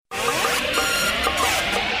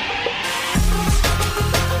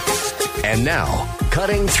And now,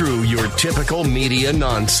 cutting through your typical media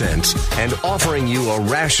nonsense and offering you a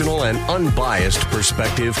rational and unbiased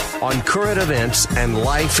perspective on current events and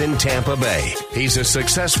life in Tampa Bay. He's a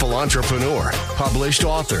successful entrepreneur, published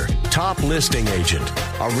author, top listing agent,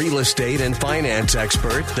 a real estate and finance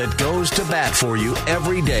expert that goes to bat for you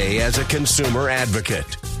every day as a consumer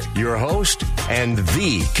advocate. Your host and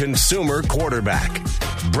the consumer quarterback,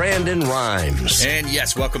 Brandon Rhymes. And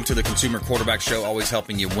yes, welcome to the Consumer Quarterback Show, always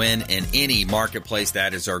helping you win in any marketplace.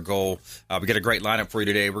 That is our goal. We got a great lineup for you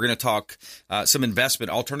today. We're going to talk some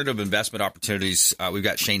alternative investment opportunities. We've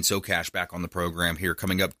got Shane Socash back on the program here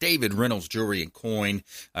coming up. David Reynolds, Jewelry and Coin.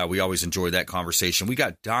 We always enjoy that conversation. We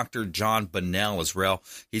got Dr. John Bunnell as well.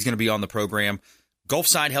 He's going to be on the program.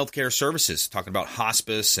 Gulfside Healthcare Services, talking about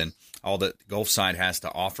hospice and all that Gulfside has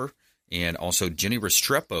to offer. And also Jenny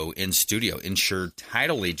Restrepo in studio, Insured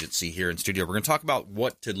Title Agency here in studio. We're going to talk about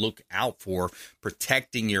what to look out for,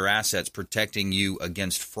 protecting your assets, protecting you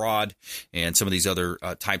against fraud and some of these other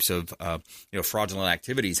types of fraudulent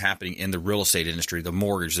activities happening in the real estate industry, the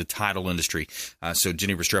mortgage, the title industry. So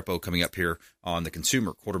Jenny Restrepo coming up here on the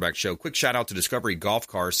Consumer Quarterback Show. Quick shout out to Discovery Golf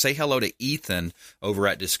Cars. Say hello to Ethan over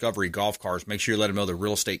at Discovery Golf Cars. Make sure you let him know the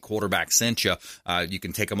Real Estate Quarterback sent you. You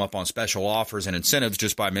can take them up on special offers and incentives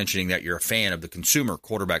just by mentioning that you're a fan of the Consumer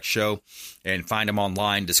Quarterback Show, and find them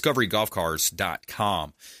online,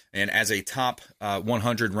 discoverygolfcars.com. And as a top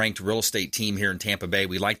 100 ranked real estate team here in Tampa Bay,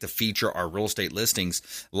 we like to feature our real estate listings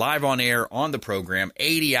live on air on the program,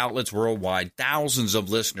 80 outlets worldwide, thousands of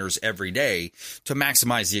listeners every day to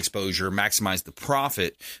maximize the exposure, maximize the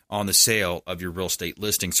profit on the sale of your real estate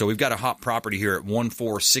listing. So we've got a hot property here at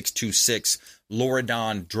 14626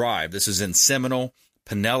 Loredon Drive. This is in Seminole,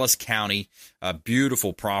 Pinellas County, a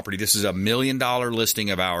beautiful property. This is $1 million listing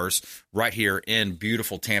of ours right here in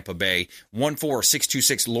beautiful Tampa Bay.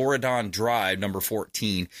 14626 Loredon Drive, number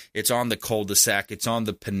 14. It's on the cul-de-sac. It's on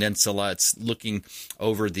the peninsula. It's looking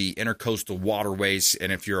over the intercoastal waterways.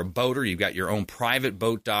 And if you're a boater, you've got your own private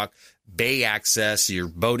boat dock, bay access. You're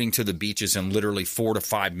boating to the beaches in literally 4 to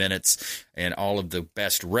 5 minutes, and all of the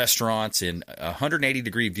best restaurants and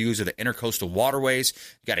 180-degree views of the intercoastal waterways.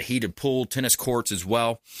 You got a heated pool, tennis courts as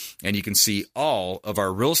well, and you can see all of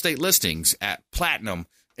our real estate listings at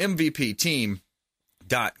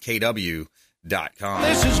platinummvpteam.kw.com.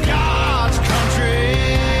 This is God's country.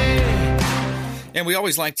 And we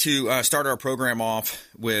always like to start our program off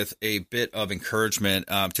with a bit of encouragement.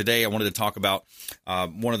 Today, I wanted to talk about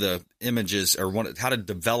one of the images, or how to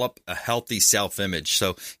develop a healthy self-image.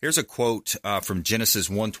 So here's a quote from Genesis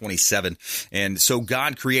 1:27. And so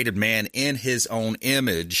God created man in his own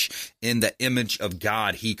image. In the image of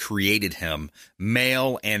God, he created him.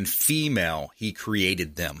 Male and female, he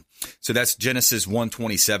created them. So that's Genesis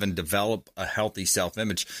 1:27, develop a healthy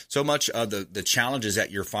self-image. So much of the challenges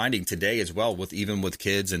that you're finding today as well, even with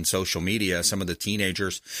kids and social media, some of the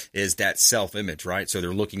teenagers, is that self-image, right? So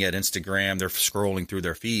they're looking at Instagram, they're scrolling through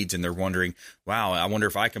their feeds, and they're wondering, wow, I wonder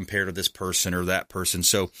if I compare to this person or that person.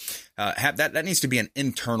 So that needs to be an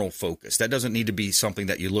internal focus. That doesn't need to be something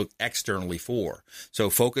that you look externally for.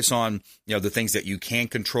 So focus on the things that you can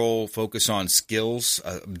control. Focus on skills,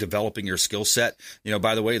 developing your skill set.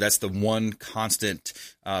 By the way, that's the one constant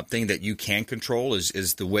thing that you can control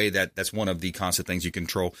is the way that's one of the constant things you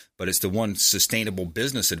control. But it's the one sustainable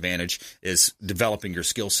business advantage is developing your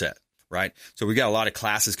skill set. Right. So we got a lot of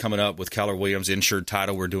classes coming up with Keller Williams, Insured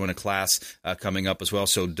Title. We're doing a class coming up as well.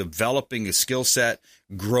 So developing a skill set,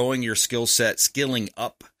 growing your skill set, skilling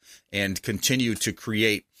up, and continue to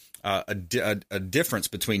create a difference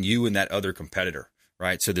between you and that other competitor.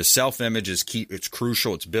 Right. So the self-image is key. It's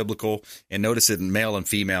crucial. It's biblical. And notice that in male and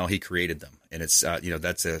female, he created them. And it's,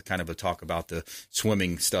 that's a kind of a talk about the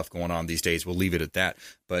swimming stuff going on these days. We'll leave it at that.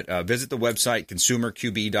 But visit the website,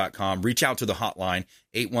 consumerqb.com. Reach out to the hotline,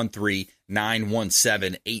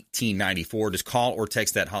 813-917-1894. Just call or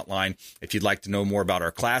text that hotline if you'd like to know more about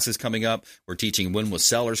our classes coming up. We're teaching Win with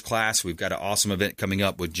Sellers class. We've got an awesome event coming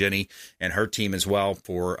up with Jenny and her team as well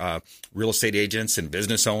for real estate agents and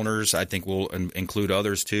business owners. I think we'll include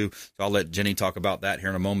others too. So I'll let Jenny talk about that here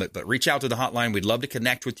in a moment. But reach out to the hotline. We'd love to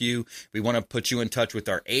connect with you. We want to put you in touch with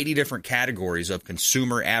our 80 different categories of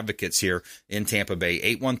consumer advocates here in Tampa Bay.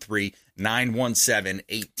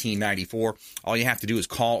 813-917-1894. All you have to do is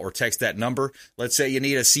call or text that number. Let's say you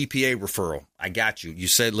need a CPA referral. I got you.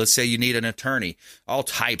 Let's say you need an attorney. All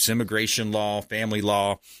types, immigration law, family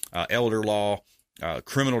law, elder law,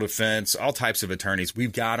 criminal defense, all types of attorneys.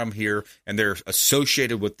 We've got them here, and they're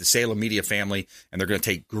associated with the Salem Media family, and they're going to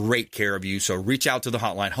take great care of you. So reach out to the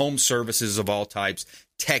hotline. Home services of all types,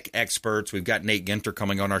 tech experts. We've got Nate Ginter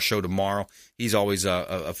coming on our show tomorrow. He's always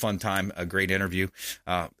a fun time, a great interview.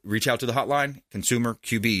 Reach out to the hotline,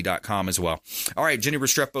 consumerqb.com as well. All right, Jenny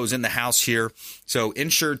Restrepo's in the house here. So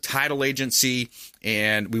Insured Title Agency,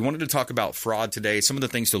 and we wanted to talk about fraud today, some of the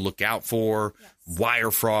things to look out for,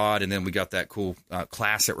 wire fraud, and then we got that cool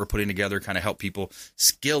class that we're putting together, kind of help people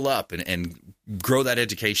skill up and grow that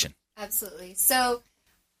education. Absolutely. So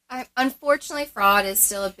unfortunately, fraud is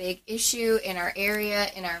still a big issue in our area,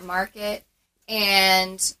 in our market,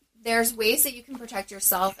 and there's ways that you can protect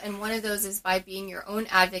yourself, and one of those is by being your own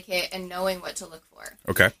advocate and knowing what to look for.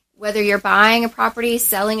 Okay. Whether you're buying a property,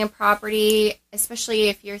 selling a property, especially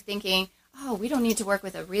if you're thinking, oh, we don't need to work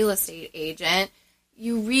with a real estate agent,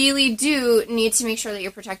 you really do need to make sure that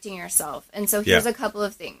you're protecting yourself. And so here's a couple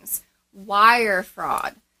of things. Wire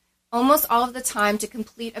fraud. Almost all of the time to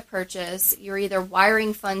complete a purchase, you're either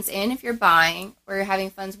wiring funds in if you're buying, or you're having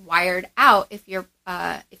funds wired out if you're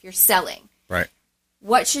selling. Right.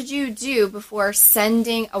 What should you do before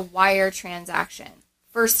sending a wire transaction?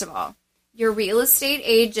 First of all, your real estate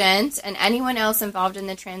agent and anyone else involved in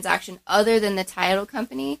the transaction other than the title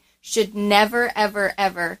company should never, ever,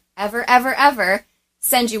 ever, ever, ever, ever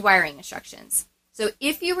send you wiring instructions. So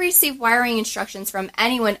if you receive wiring instructions from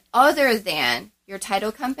anyone other than your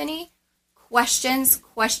title company, questions.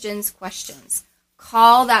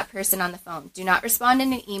 Call that person on the phone. Do not respond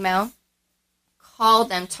in an email. Call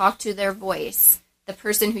them, talk to their voice, the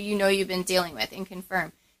person who you know you've been dealing with, and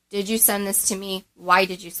confirm, did you send this to me? Why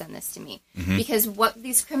did you send this to me? Mm-hmm. Because what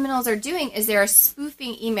these criminals are doing is they are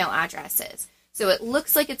spoofing email addresses. So it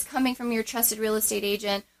looks like it's coming from your trusted real estate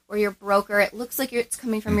agent or your broker. It looks like it's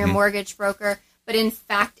coming from your mortgage broker, but in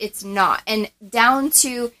fact it's not. And down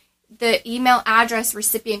to the email address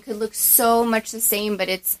recipient could look so much the same, but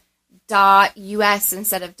it's .us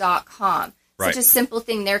instead of .com. Right. Such a simple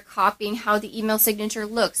thing. They're copying how the email signature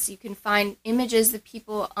looks. You can find images of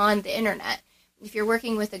people on the internet. If you're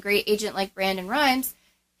working with a great agent like Brandon Rhymes,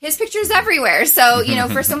 his picture's everywhere. So,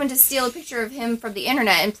 for someone to steal a picture of him from the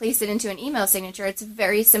internet and place it into an email signature, it's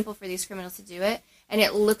very simple for these criminals to do it. And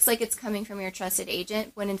it looks like it's coming from your trusted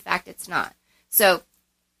agent when in fact it's not. So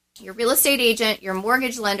your real estate agent, your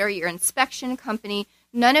mortgage lender, your inspection company,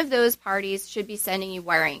 none of those parties should be sending you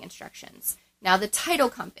wiring instructions. Now, the title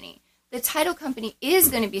company is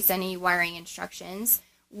going to be sending you wiring instructions.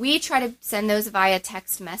 We try to send those via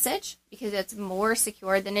text message because it's more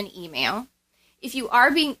secure than an email. If you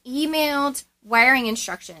are being emailed wiring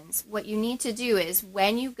instructions, what you need to do is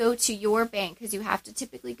when you go to your bank, because you have to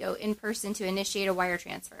typically go in person to initiate a wire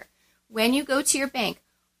transfer, when you go to your bank,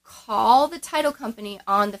 call the title company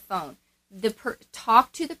on the phone.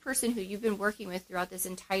 Talk to the person who you've been working with throughout this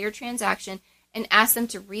entire transaction and ask them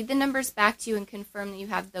to read the numbers back to you and confirm that you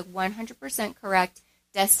have the 100% correct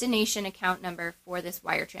destination account number for this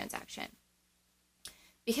wire transaction.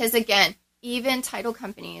 Because again, even title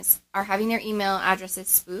companies are having their email addresses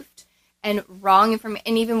spoofed and wrong information,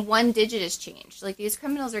 and even one digit is changed. Like, these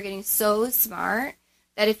criminals are getting so smart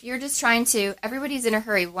that if you're just trying to, everybody's in a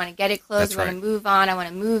hurry. We want to get it closed. We want to move on. I want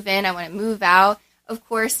to move in. I want to move out. Of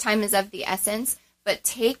course, time is of the essence, but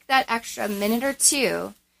take that extra minute or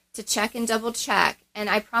two to check and double check. And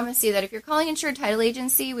I promise you that if you're calling Insured Title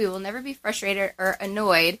Agency, we will never be frustrated or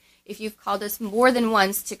annoyed if you've called us more than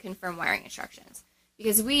once to confirm wiring instructions.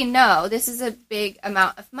 Because we know this is a big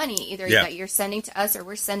amount of money, either that you're sending to us or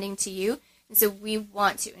we're sending to you. And so we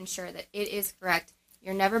want to ensure that it is correct.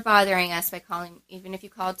 You're never bothering us by calling. Even if you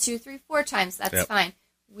call 2, 3, 4 times, that's fine.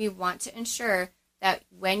 We want to ensure that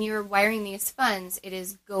when you're wiring these funds, it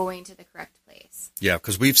is going to the correct place. Yeah,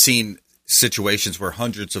 because we've seen situations where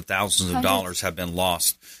hundreds of thousands of dollars have been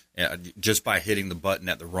lost just by hitting the button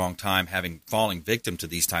at the wrong time, falling victim to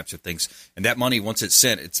these types of things. And that money, once it's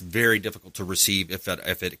sent, it's very difficult to receive if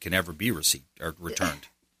it can ever be received or returned.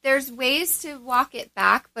 There's ways to walk it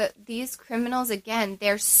back, but these criminals, again,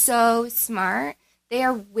 they're so smart. They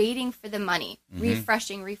are waiting for the money,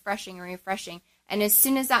 refreshing. And as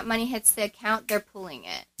soon as that money hits the account, they're pulling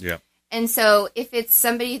it. Yeah. And so if it's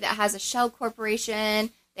somebody that has a shell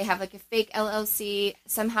corporation, they have like a fake LLC,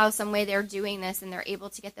 somehow, some way they're doing this and they're able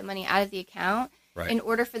to get the money out of the account in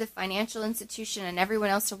order for the financial institution and everyone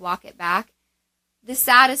else to walk it back. The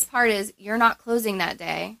saddest part is you're not closing that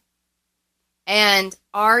day. And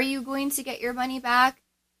are you going to get your money back?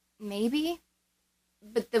 Maybe.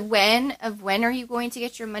 But the when are you going to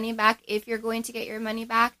get your money back, if you're going to get your money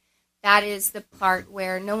back, that is the part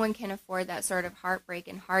where no one can afford that sort of heartbreak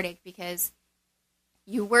and heartache, because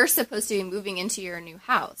you were supposed to be moving into your new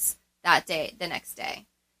house that day, the next day.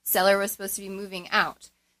 Seller was supposed to be moving out.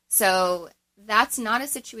 So that's not a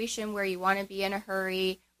situation where you want to be in a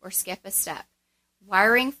hurry or skip a step.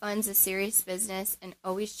 Wiring funds is serious business, and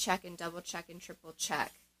always check and double check and triple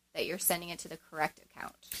check that you're sending it to the correct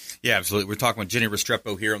account. Yeah, absolutely. We're talking with Jenny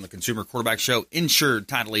Restrepo here on the Consumer Quarterback Show, Insured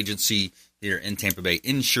Title Agency here in Tampa Bay,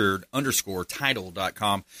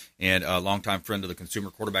 insured_title.com, and a longtime friend of the Consumer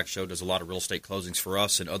Quarterback Show, does a lot of real estate closings for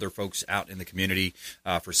us and other folks out in the community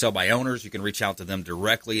for sell by owners. You can reach out to them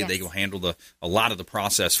directly. Yes. They will handle a lot of the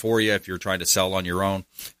process for you if you're trying to sell on your own.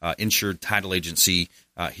 Insured Title Agency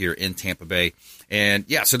here in Tampa Bay. And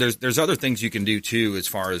yeah, so there's other things you can do too, as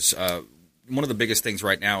far as one of the biggest things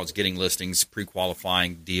right now is getting listings,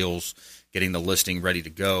 pre-qualifying deals, getting the listing ready to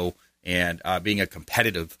go, and being a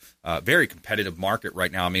competitive, very competitive market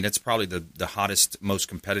right now. I mean, it's probably the hottest, most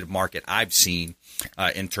competitive market I've seen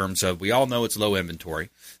in terms of, we all know it's low inventory.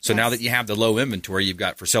 So now that you have the low inventory, you've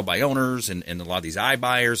got for sale by owners and a lot of these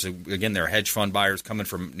iBuyers. Again, they're hedge fund buyers coming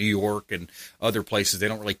from New York and other places. They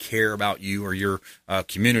don't really care about you or your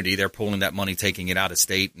community. They're pulling that money, taking it out of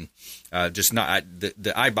state, and just not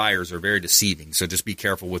the iBuyers are very deceiving. So just be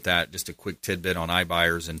careful with that. Just a quick tidbit on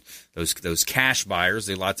iBuyers and those cash buyers.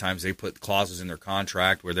 A lot of times they put clauses in their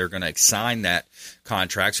contract where they're going to sign that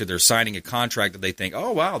contract. So they're signing a contract that they think,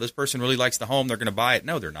 oh, wow, this person really likes the home, they're going to buy it.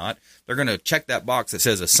 No, they're not. They're going to check that box that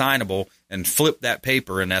says assignable and flip that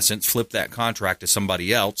paper, in essence, flip that contract to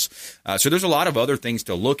somebody else. So there's a lot of other things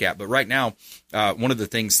to look at. But right now, one of the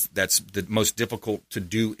things that's the most difficult to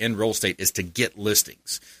do in real estate is to get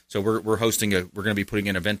listings. So we're going to be putting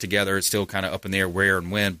an event together. It's still kind of up in the air where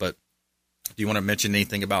and when, but do you want to mention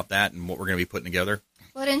anything about that and what we're going to be putting together?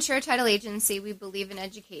 Well, at Insured Title Agency, we believe in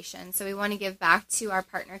education. So we want to give back to our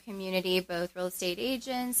partner community, both real estate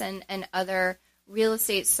agents and other real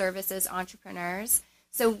estate services entrepreneurs.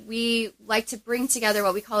 So we like to bring together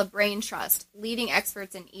what we call a brain trust, leading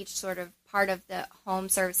experts in each sort of part of the home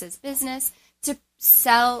services business to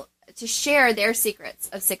share their secrets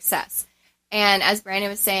of success. And as Brandon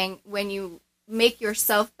was saying, when you make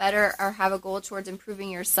yourself better or have a goal towards improving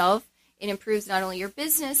yourself, it improves not only your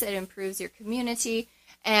business, it improves your community.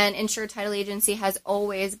 And Insured Title Agency has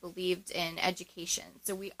always believed in education.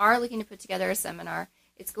 So we are looking to put together a seminar.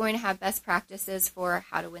 It's going to have best practices for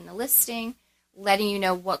how to win the listing, letting you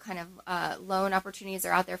know what kind of loan opportunities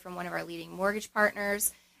are out there from one of our leading mortgage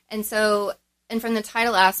partners. And from the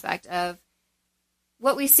title aspect of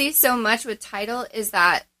what we see so much with title is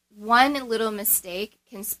that one little mistake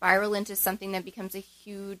can spiral into something that becomes a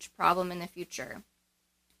huge problem in the future.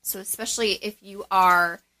 So especially if you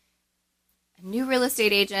are a new real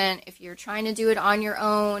estate agent, if you're trying to do it on your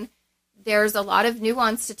own, there's a lot of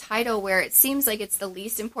nuance to title where it seems like it's the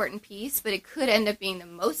least important piece, but it could end up being the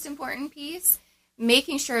most important piece.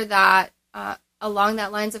 Making sure that along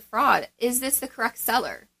that lines of fraud, is this the correct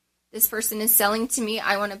seller? This person is selling to me,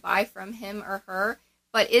 I want to buy from him or her,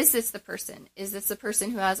 but is this the person? Is this the person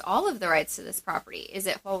who has all of the rights to this property? Is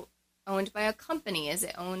it owned by a company? Is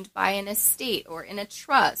it owned by an estate or in a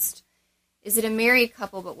trust? Is it a married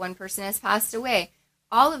couple but one person has passed away?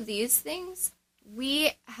 All of these things,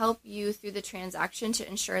 we help you through the transaction to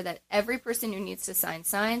ensure that every person who needs to sign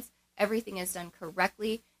signs, everything is done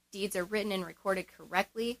correctly, deeds are written and recorded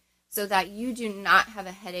correctly, so that you do not have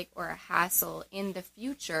a headache or a hassle in the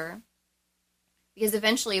future, because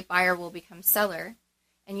eventually a buyer will become seller.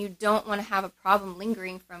 And you don't want to have a problem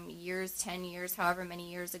lingering from years, 10 years, however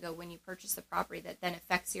many years ago when you purchased the property that then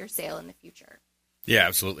affects your sale in the future. Yeah,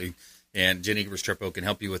 absolutely. And Jenny Restrepo can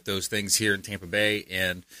help you with those things here in Tampa Bay.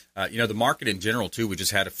 And, the market in general, too, we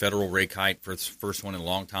just had a federal rate hike for the first one in a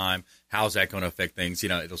long time. How's that going to affect things?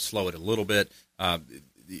 It'll slow it a little bit,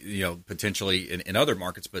 potentially in other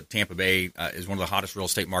markets. But Tampa Bay is one of the hottest real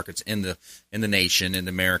estate markets in the nation, in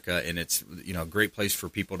America. And it's, a great place for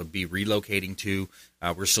people to be relocating to.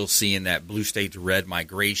 We're still seeing that blue state to red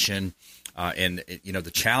migration.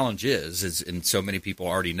 The challenge is, and so many people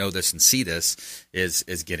already know this and see this,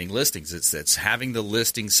 is getting listings. It's having the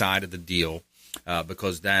listing side of the deal,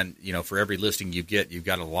 because then, for every listing you get, you've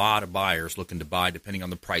got a lot of buyers looking to buy, depending on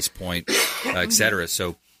the price point, et cetera.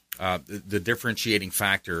 So the differentiating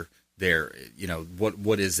factor there,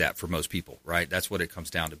 what is that for most people, right? That's what it comes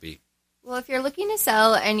down to be. Well, if you're looking to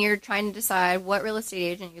sell and you're trying to decide what real estate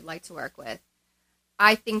agent you'd like to work with,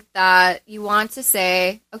 I think that you want to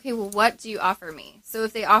say, okay, well, what do you offer me? So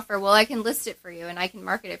if they offer, well, I can list it for you and I can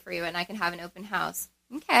market it for you and I can have an open house.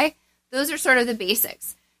 Okay, those are sort of the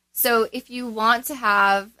basics. So if you want to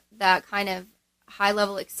have that kind of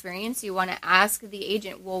high-level experience, you want to ask the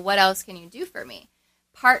agent, well, what else can you do for me?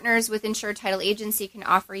 Partners with Insured Title Agency can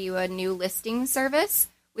offer you a new listing service,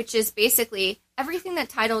 which is basically everything that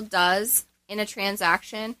title does in a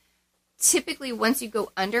transaction. Typically, once you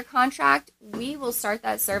go under contract, we will start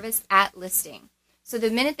that service at listing. So the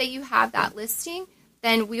minute that you have that listing,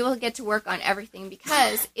 then we will get to work on everything,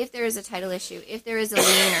 because if there is a title issue, if there is a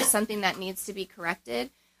lien or something that needs to be corrected,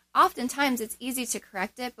 oftentimes it's easy to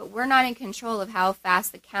correct it, but we're not in control of how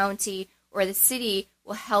fast the county or the city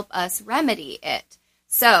will help us remedy it.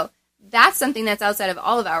 So that's something that's outside of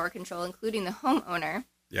all of our control, including the homeowner.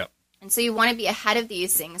 Yep. And so you want to be ahead of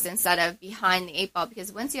these things instead of behind the 8 ball,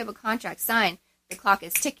 because once you have a contract signed, the clock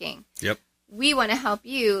is ticking. Yep. We want to help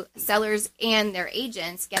you, sellers and their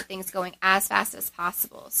agents, get things going as fast as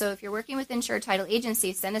possible. So if you're working with Insured Title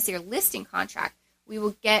Agency, send us your listing contract. We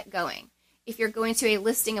will get going. If you're going to a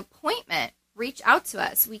listing appointment, reach out to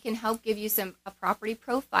us. We can help give you a property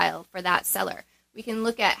profile for that seller. We can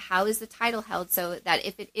look at how is the title held, so that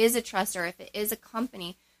if it is a trust or if it is a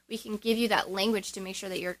company, we can give you that language to make sure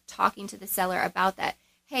that you're talking to the seller about that.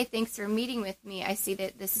 Hey, thanks for meeting with me. I see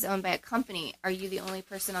that this is owned by a company. Are you the only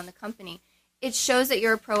person on the company? It shows that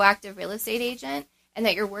you're a proactive real estate agent and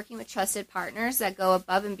that you're working with trusted partners that go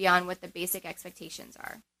above and beyond what the basic expectations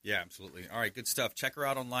are. Yeah, absolutely. All right, good stuff. Check her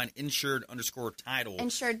out online, insured_title.com.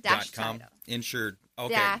 Insured-title. Insured,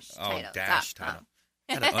 okay. -title. -title.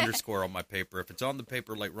 I had an underscore on my paper. If it's on the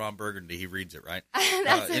paper like Ron Burgundy, he reads it, right?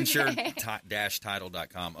 That's okay.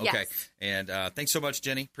 Insured-title.com. Okay. Yes. And thanks so much,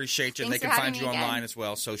 Jenny. Appreciate you. And they Thanks can for find having you me online again. as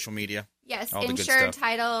well, social media. Yes, all the good Insured stuff.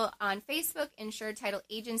 Title on Facebook, Insured Title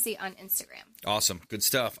Agency on Instagram. Awesome. Good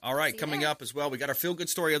stuff. All right, See coming ya. up as well, we got our feel-good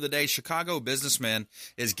story of the day. Chicago businessman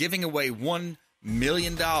is giving away $1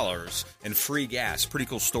 million in free gas. Pretty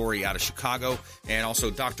cool story out of Chicago. And also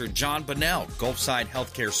Dr. John Bunnell, Gulfside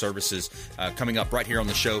Healthcare Services, coming up right here on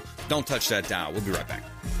the show. Don't touch that dial. We'll be right back.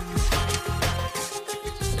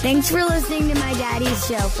 Thanks for listening to My Daddy's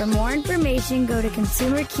Show. For more information, go to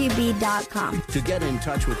ConsumerQB.com. To get in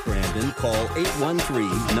touch with Brandon, call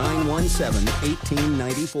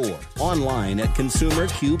 813-917-1894. Online at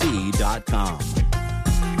ConsumerQB.com.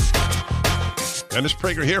 Dennis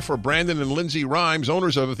Prager here for Brandon and Lindsay Rhymes,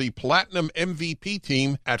 owners of the Platinum MVP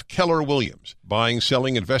team at Keller Williams. Buying,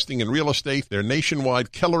 selling, investing in real estate, their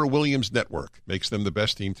nationwide Keller Williams network makes them the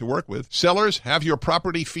best team to work with. Sellers, have your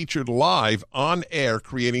property featured live on air,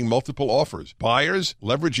 creating multiple offers. Buyers,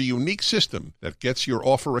 leverage a unique system that gets your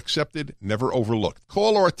offer accepted, never overlooked.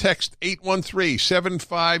 Call or text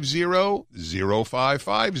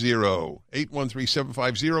 813-750-0550,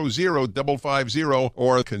 813-750-0550,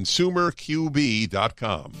 or ConsumerQB.com.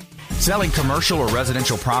 Selling commercial or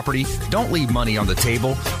residential property? Don't leave money on the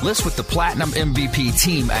table. List with the Platinum MVP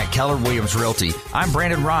team at Keller Williams Realty. I'm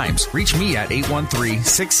Brandon Rhymes. Reach me at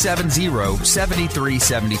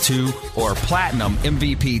 813-670-7372 or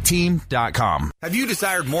PlatinumMVPteam.com. Have you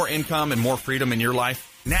desired more income and more freedom in your life?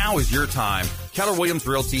 Now is your time. Keller Williams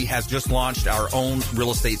Realty has just launched our own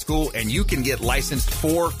real estate school, and you can get licensed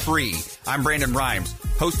for free. I'm Brandon Rhymes,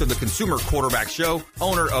 host of the Consumer Quarterback Show,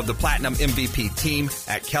 owner of the Platinum MVP team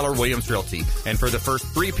at Keller Williams Realty. And for the first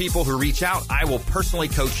 3 people who reach out, I will personally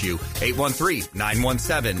coach you.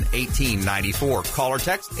 813-917-1894. Call or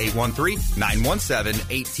text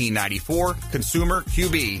 813-917-1894.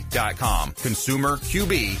 ConsumerQB.com.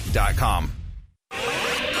 ConsumerQB.com.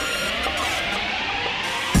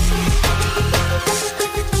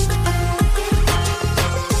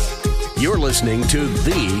 You're listening to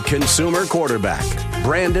The Consumer Quarterback,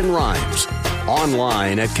 Brandon Rhymes.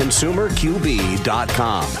 Online at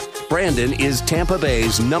ConsumerQB.com. Brandon is Tampa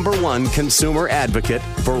Bay's #1 consumer advocate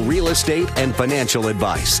for real estate and financial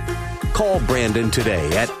advice. Call Brandon today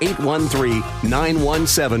at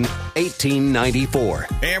 813-917-1894.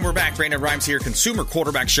 And we're back. Brandon Rhymes here. Consumer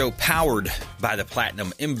Quarterback Show powered by the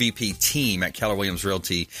Platinum MVP team at Keller Williams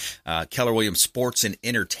Realty. Keller Williams Sports and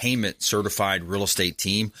Entertainment Certified Real Estate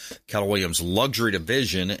Team. Keller Williams Luxury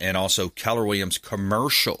Division. And also Keller Williams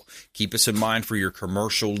Commercial. Keep us in mind for your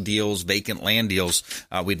commercial deals, vacant land deals.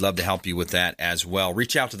 We'd love to help you with that as well.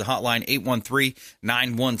 Reach out to the hotline,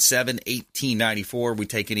 813-917-1894. We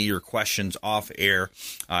take any of your questions off air,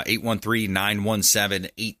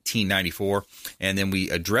 813-917-1894, and then we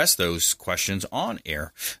address those questions on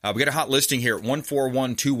air. We got a hot listing here at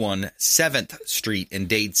 14121 7th Street in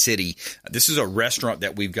Dade City. This is a restaurant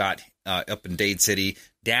that we've got up in Dade City,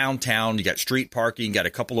 downtown. You got street parking, got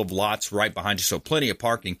a couple of lots right behind you, so plenty of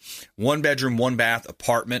parking. 1 bedroom, 1 bath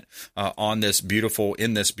apartment in this beautiful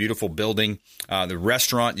building. The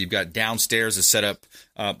restaurant, you've got downstairs is set up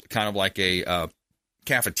kind of like a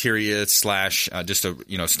cafeteria / just a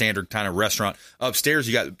standard kind of restaurant. Upstairs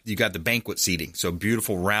you got the banquet seating, so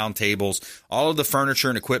beautiful round tables. All of the furniture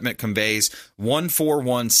and equipment conveys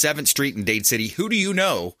 141 7th Street in Dade City. Who do you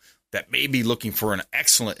know that may be looking for an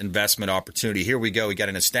excellent investment opportunity, here we go. We got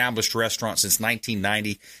an established restaurant since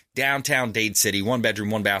 1990, downtown Dade City, 1-bedroom,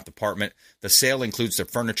 1-bath apartment. The sale includes the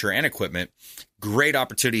furniture and equipment. Great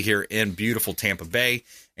opportunity here in beautiful Tampa Bay.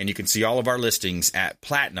 And you can see all of our listings at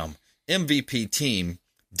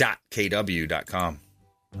platinummvpteam.kw.com.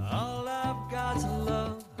 All I've got's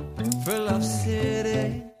love for Love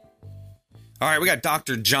City. All right, we got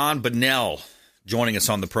Dr. John Bunnell joining us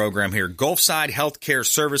on the program here. Gulfside Healthcare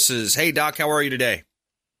Services. Hey, Doc, how are you today?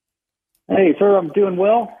 Hey, sir, I'm doing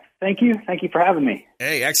well. Thank you. Thank you for having me.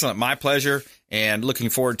 Hey, excellent. My pleasure. And looking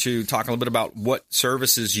forward to talking a little bit about what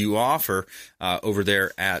services you offer over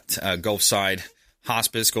there at Gulfside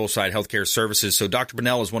Hospice, Gulfside Healthcare Services. So Dr.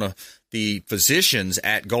 Bunnell is one of the physicians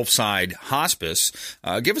at Gulfside Hospice.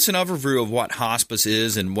 Give us an overview of what hospice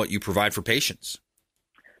is and what you provide for patients.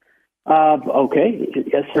 Okay.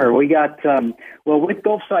 Yes, sir. We got, with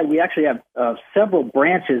Gulfside, we actually have several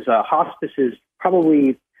branches. Hospice is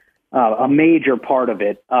probably a major part of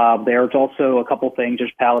it. There's also a couple things,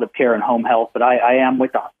 there's palliative care and home health, but I am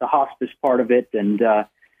with the hospice part of it. And,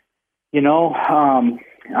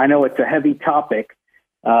 I know it's a heavy topic,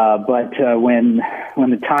 but when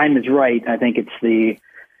the time is right, I think it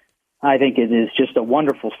is just a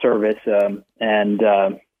wonderful service.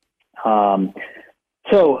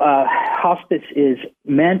 So hospice is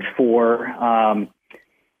meant for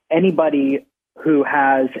anybody who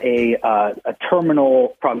has a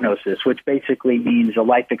terminal prognosis, which basically means a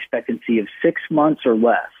life expectancy of 6 months or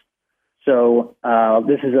less. So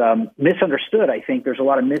this is misunderstood. I think there's a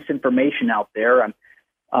lot of misinformation out there.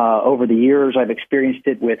 Over the years, I've experienced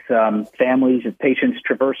it with families and patients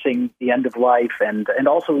traversing the end of life, and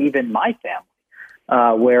also even my family,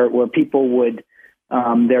 where people would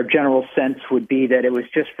their general sense would be that it was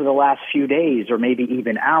just for the last few days or maybe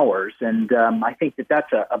even hours. And I think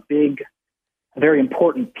that's a very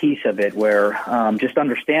important piece of it, where just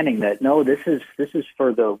understanding that, no, this is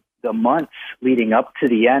for the months leading up to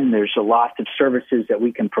the end. There's a lot of services that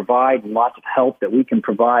we can provide, lots of help that we can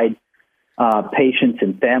provide patients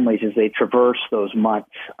and families as they traverse those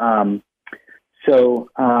months.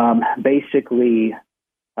 Basically,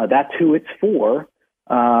 that's who it's for.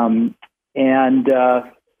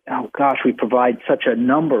 We provide such a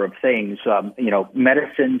number of things,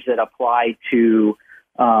 medicines that apply to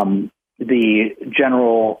the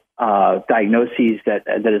general diagnoses that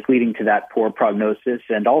is leading to that poor prognosis,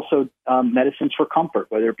 and also medicines for comfort,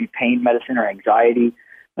 whether it be pain medicine or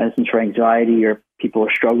medicines for anxiety, or people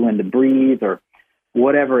are struggling to breathe, or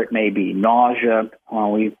whatever it may be, nausea.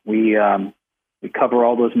 We cover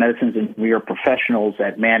all those medicines, and we are professionals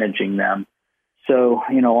at managing them. So,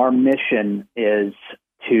 our mission is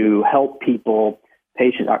to help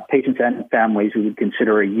patients and families we would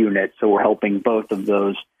consider a unit. So we're helping both of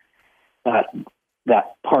those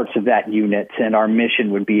that parts of that unit, and our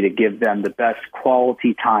mission would be to give them the best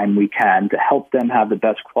quality time we can, to help them have the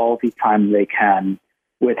best quality time they can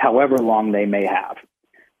with however long they may have.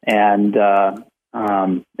 And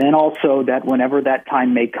also that whenever that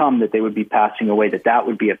time may come that they would be passing away, that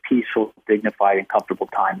would be a peaceful, dignified, and comfortable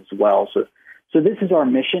time as well. So this is our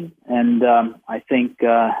mission, and I think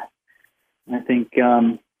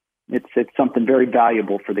it's something very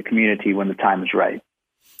valuable for the community when the time is right.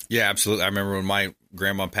 Yeah, absolutely. I remember when my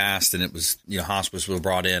grandma passed, and it was hospice was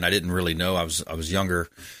brought in. I didn't really know. I was younger,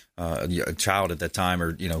 a child at that time,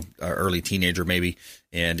 or early teenager maybe.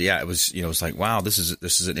 And yeah, it was it's like, wow, this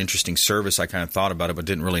is an interesting service. I kind of thought about it, but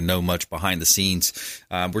didn't really know much behind the scenes.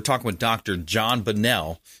 We're talking with Dr. John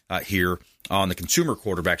Bunnell here on the Consumer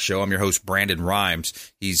Quarterback Show. I'm your host, Brandon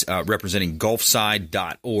Rhymes. He's representing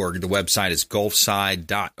Gulfside.org. The website is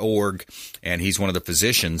Gulfside.org, and he's one of the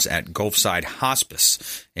physicians at Gulfside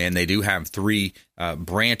Hospice. And they do have 3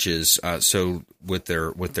 branches. So with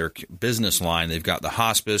their business line, they've got the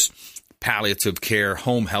hospice, palliative care,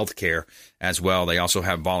 home health care as well. They also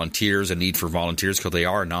have volunteers, a need for volunteers because they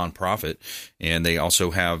are a nonprofit, and they also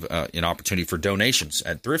have an opportunity for donations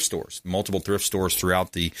at thrift stores, multiple thrift stores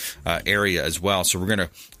throughout the area as well. So we're going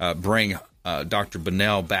to bring Dr.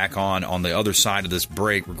 Bunnell back on the other side of this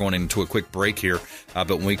break. We're going into a quick break here, but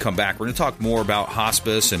when we come back, we're going to talk more about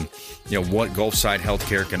hospice and what Gulfside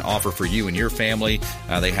Healthcare can offer for you and your family.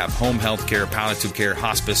 They have home health care, palliative care,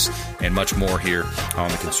 hospice, and much more here on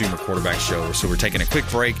the Consumer Quarterback Show. So we're taking a quick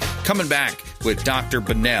break, coming back with Dr.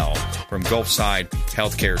 Bunnell from Gulfside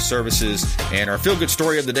Healthcare Services. And our feel-good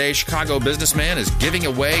story of the day, Chicago businessman is giving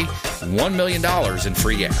away $1 million in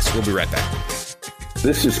free gas. We'll be right back.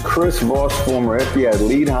 This is Chris Voss, former FBI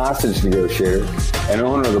lead hostage negotiator and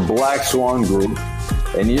owner of the Black Swan Group,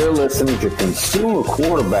 and you're listening to Consumer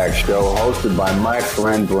Quarterback Show hosted by my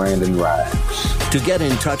friend Brandon Rhymes. To get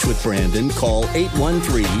in touch with Brandon, call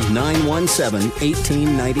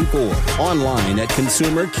 813-917-1894. Online at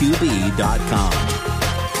ConsumerQB.com.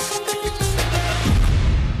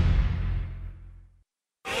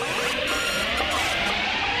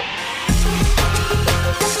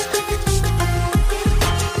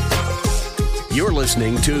 You're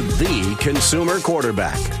listening to The Consumer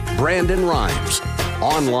Quarterback, Brandon Rhymes.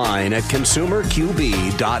 Online at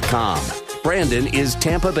ConsumerQB.com. Brandon is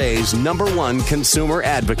Tampa Bay's #1 consumer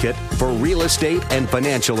advocate for real estate and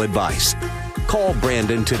financial advice. Call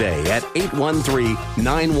Brandon today at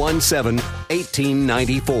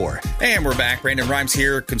 813-917-1894. And we're back. Brandon Rhymes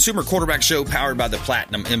here. Consumer Quarterback Show powered by the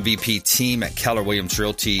Platinum MVP team at Keller Williams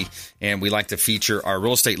Realty. And we like to feature our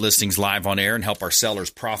real estate listings live on air and help our sellers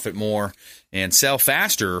profit more and sell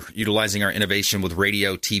faster, utilizing our innovation with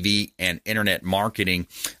radio, TV, and internet marketing.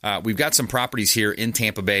 We've got some properties here in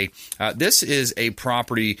Tampa Bay. This is a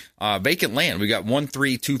property, vacant land. We got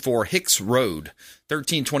 1324 Hicks Road,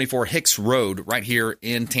 1324 Hicks Road right here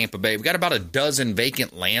in Tampa Bay. We've got about a dozen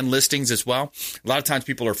vacant land listings as well. A lot of times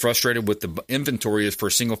people are frustrated with the inventory for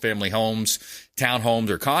single-family homes, townhomes,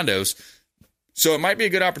 or condos. So it might be a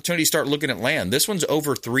good opportunity to start looking at land. This one's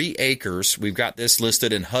over 3 acres. We've got this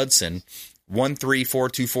listed in Hudson,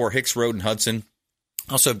 13424 Hicks Road in Hudson.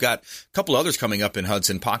 Also, I've got a couple others coming up in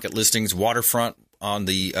Hudson, pocket listings, waterfront on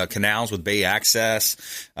the canals with bay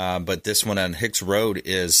access. But this one on Hicks Road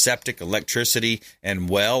is septic, electricity, and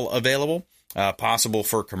well available. Possible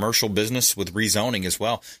for commercial business with rezoning as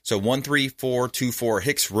well. So 13424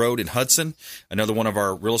 Hicks Road in Hudson, another one of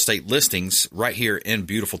our real estate listings right here in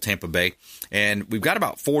beautiful Tampa Bay. And we've got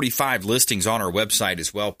about 45 listings on our website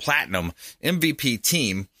as well,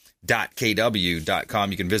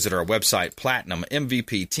 PlatinumMVPTeam.kw.com. You can visit our website,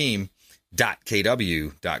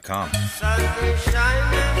 PlatinumMVPTeam.kw.com.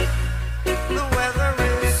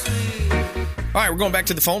 All right, we're going back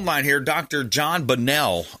to the phone line here. Dr. John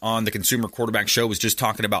Bunnell on the Consumer Quarterback Show was just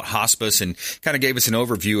talking about hospice and kind of gave us an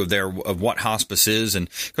overview of what hospice is. And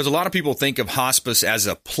because a lot of people think of hospice as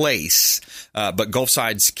a place, but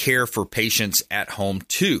Gulfside's care for patients at home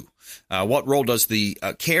too. What role does the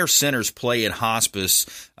care centers play in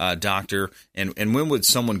hospice, doctor? And when would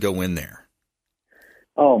someone go in there?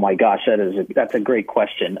 Oh my gosh, that's a great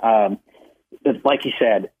question. Like you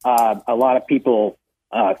said, a lot of people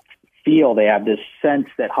feel they have this sense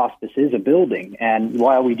that hospice is a building. And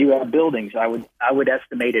while we do have buildings, I would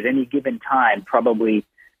estimate at any given time, probably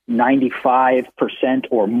 95%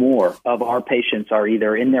 or more of our patients are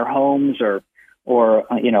either in their homes or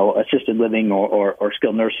assisted living or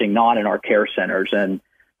skilled nursing, not in our care centers. And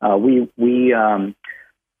I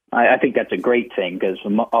think that's a great thing because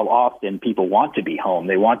often people want to be home.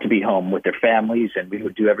 They want to be home with their families, and we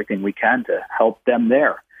would do everything we can to help them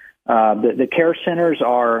there. The care centers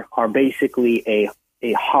are basically a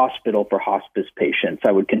hospital for hospice patients.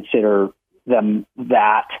 I would consider them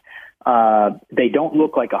that. They don't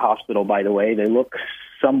look like a hospital, by the way. They look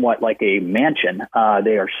somewhat like a mansion.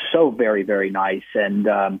 They are so very, very nice. And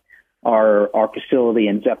our facility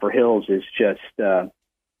in Zephyr Hills is just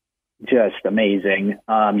amazing.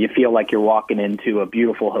 You feel like you're walking into a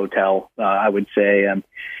beautiful hotel, I would say.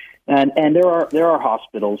 And there are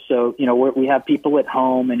hospitals. So, we have people at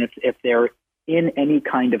home, and if they're in any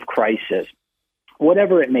kind of crisis,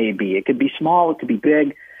 whatever it may be, it could be small, it could be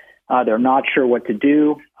big, they're not sure what to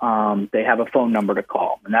do, they have a phone number to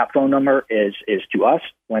call. And that phone number is to us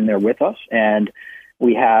when they're with us. And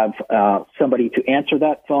we have somebody to answer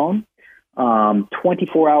that phone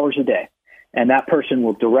 24 hours a day. And that person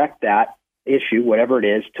will direct that issue, whatever it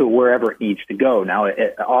is, to wherever it needs to go. Now,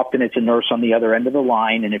 often it's a nurse on the other end of the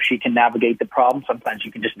line, and if she can navigate the problem, sometimes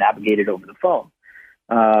you can just navigate it over the phone.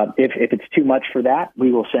 If it's too much for that,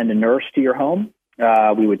 we will send a nurse to your home.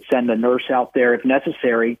 We would send a nurse out there if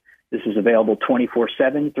necessary. This is available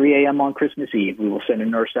 24/7, 3 a.m. on Christmas Eve. We will send a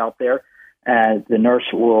nurse out there, and the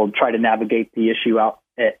nurse will try to navigate the issue out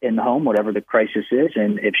in the home, whatever the crisis is.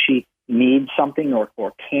 And if she needs something or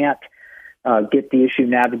can't get the issue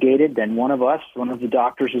navigated, then one of the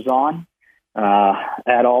doctors is on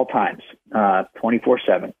at all times,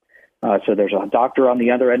 24/7. So there's a doctor on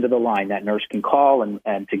the other end of the line that nurse can call,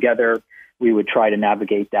 and together we would try to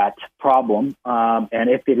navigate that problem. And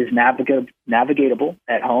if it is navigatable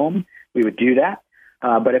at home, we would do that.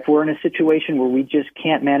 But if we're in a situation where we just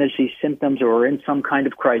can't manage these symptoms, or we're in some kind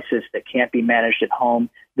of crisis that can't be managed at home,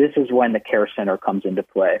 this is when the care center comes into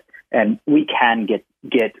play. And we can get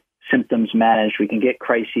symptoms managed. We can get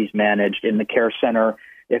crises managed in the care center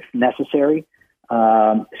if necessary.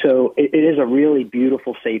 So it is a really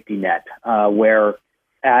beautiful safety net where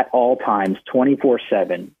at all times,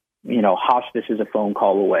 24/7, hospice is a phone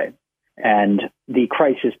call away. and the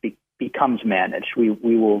crisis becomes managed. We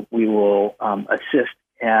will assist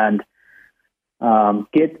and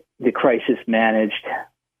get the crisis managed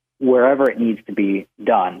wherever it needs to be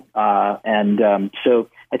done. So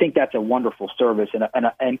I think that's a wonderful service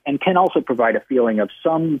and can also provide a feeling of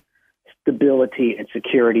some stability and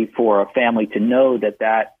security for a family to know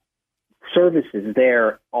that service is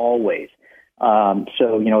there always.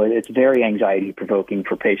 It's very anxiety provoking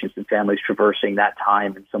for patients and families traversing that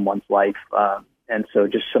time in someone's life. And so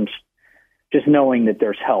just knowing that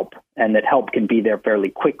there's help and that help can be there fairly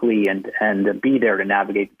quickly and be there to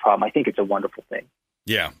navigate the problem, I think it's a wonderful thing.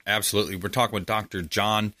 Yeah, absolutely. We're talking with Dr.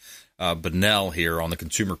 John Bunnell here on the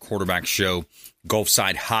Consumer Quarterback Show,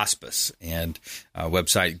 Gulfside Hospice, and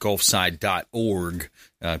website gulfside.org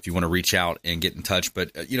if you want to reach out and get in touch.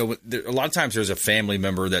 But, a lot of times there's a family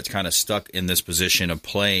member that's kind of stuck in this position of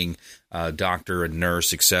playing doctor and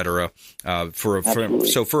nurse, et cetera. For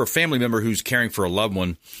a family member who's caring for a loved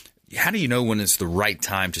one, how do you know when it's the right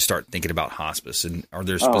time to start thinking about hospice? And are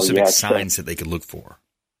there specific signs that they could look for?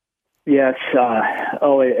 Yes.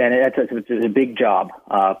 It's a big job.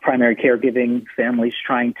 Primary caregiving, families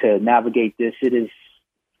trying to navigate this.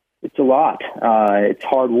 It's a lot. It's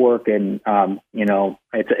hard work. And,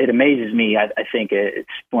 it amazes me. I think it's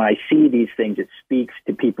when I see these things, it speaks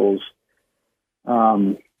to people's,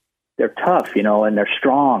 they're tough, and they're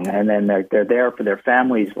strong, and then they're there for their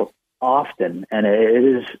families often. And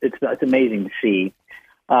it's amazing to see.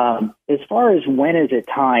 As far as when is it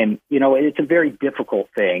time, it's a very difficult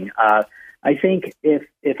thing. I think if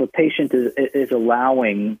a patient is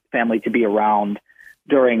allowing family to be around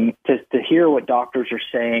to hear what doctors are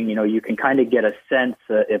saying, you can kind of get a sense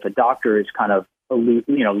if a doctor is kind of,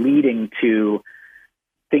 leading to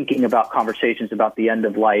thinking about conversations about the end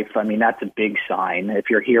of life. I mean, that's a big sign. If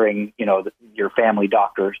you're hearing, your family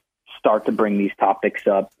doctors start to bring these topics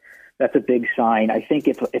up, that's a big sign. I think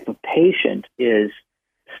if a patient is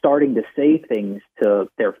starting to say things to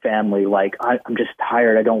their family like, I'm just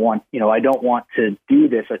tired. I don't want to do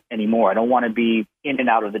this anymore. I don't want to be in and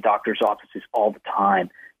out of the doctor's offices all the time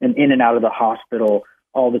and in and out of the hospital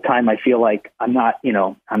all the time. I feel like I'm not,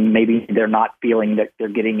 maybe they're not feeling that they're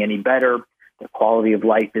getting any better. Their quality of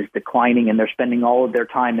life is declining and they're spending all of their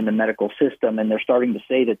time in the medical system, and they're starting to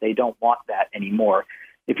say that they don't want that anymore.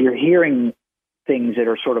 If you're hearing things that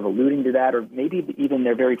are sort of alluding to that, or maybe even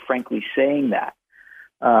they're very frankly saying that,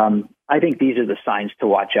 I think these are the signs to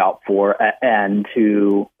watch out for and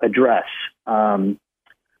to address. You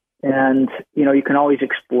can always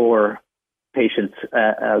explore patients'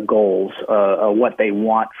 goals, what they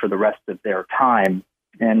want for the rest of their time.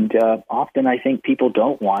 And often I think people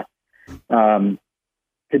don't want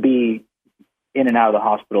to be in and out of the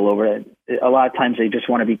hospital over it. A lot of times they just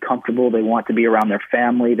want to be comfortable. They want to be around their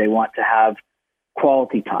family. They want to have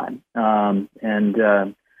quality time.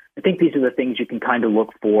 I think these are the things you can kind of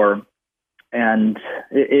look for, and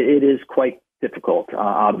it is quite difficult,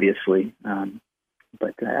 obviously.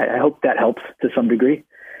 But I hope that helps to some degree.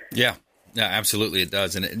 Yeah, absolutely it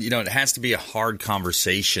does. And, it has to be a hard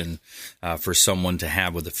conversation for someone to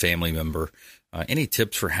have with a family member. Any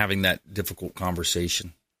tips for having that difficult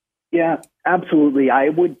conversation? Yeah, absolutely. I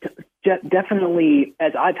would definitely,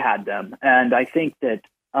 as I've had them, and I think that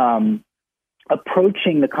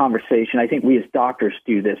approaching the conversation, I think we as doctors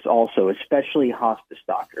do this also, especially hospice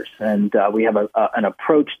doctors. And we have an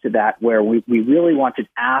approach to that where we really want to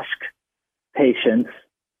ask patients,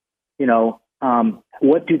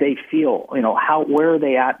 what do they feel? Where are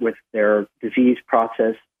they at with their disease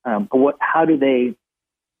process? How do they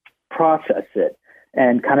process it?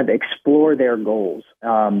 And kind of explore their goals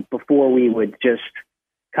before we would just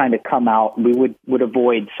kind of come out. We would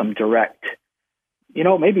avoid some direct,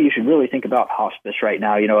 maybe you should really think about hospice right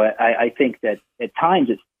now. I think that at times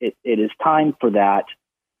it is time for that,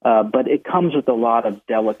 but it comes with a lot of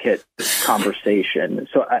delicate conversation.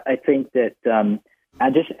 So I think that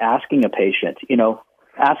just asking a patient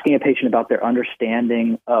about their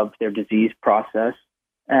understanding of their disease process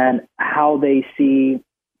and how they see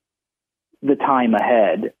the time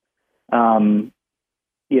ahead.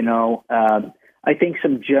 I think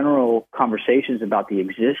some general conversations about the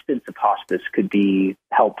existence of hospice could be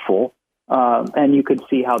helpful, and you could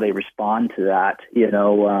see how they respond to that.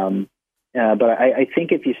 But I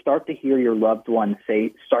think if you start to hear your loved one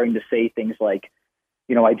starting to say things like,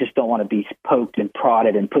 I just don't want to be poked and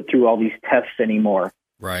prodded and put through all these tests anymore.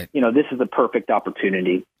 Right. This is the perfect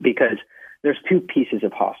opportunity, because there's two pieces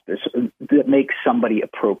of hospice that make somebody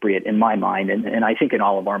appropriate in my mind, and I think in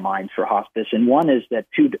all of our minds for hospice. And one is that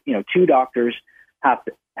two doctors have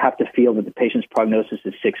to feel that the patient's prognosis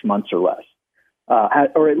is 6 months or less,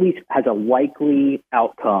 or at least has a likely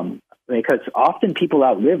outcome because often people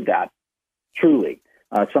outlive that, truly.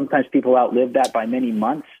 Sometimes people outlive that by many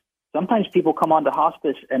months. Sometimes people come onto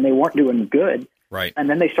hospice and they weren't doing good. Right. And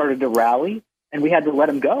then they started to rally, and we had to let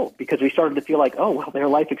them go because we started to feel like, oh, well, their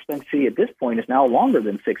life expectancy at this point is now longer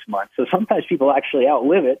than 6 months. So sometimes people actually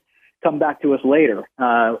outlive it, come back to us later,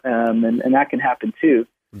 and that can happen too.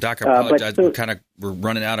 Doc, I apologize. We're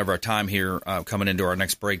running out of our time here, coming into our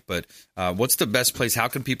next break. But what's the best place? How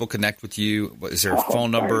can people connect with you? Is there a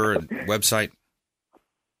phone number and website?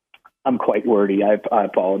 I'm quite wordy. I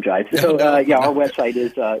apologize. So, our website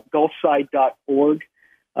is gulfside.org.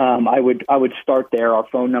 I would start there. Our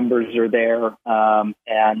phone numbers are there,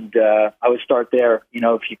 and I would start there.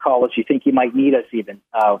 If you call us, you think you might need us. Even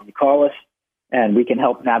you call us, and we can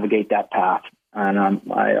help navigate that path. And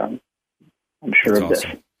I'm sure That's of awesome.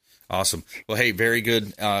 this. Awesome. Well, hey, very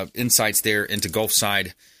good insights there into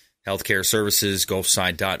Gulfside Healthcare Services,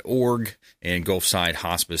 gulfside.org, and Gulfside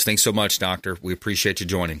Hospice. Thanks so much, Doctor. We appreciate you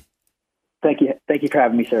joining. Thank you. Thank you for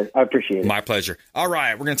having me, sir. I appreciate it. My pleasure. All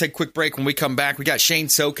right, we're going to take a quick break. When we come back, we got Shane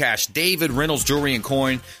Socash, David Reynolds Jewelry and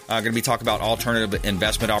Coin, going to be talking about alternative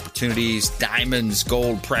investment opportunities, diamonds,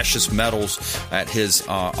 gold, precious metals at his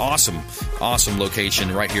awesome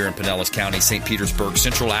location right here in Pinellas County, St. Petersburg,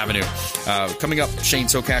 Central Avenue. Coming up, Shane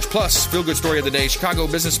Socash, plus Feel Good Story of the Day, Chicago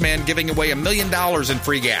businessman giving away $1 million in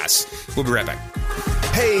free gas. We'll be right back.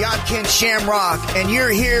 Hey, I'm Ken Shamrock, and you're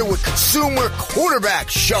here with Consumer Quarterback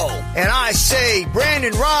Show. And I say,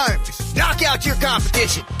 Brandon Rhymes, knock out your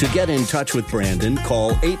competition. To get in touch with Brandon,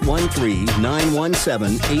 call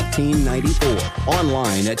 813-917-1894.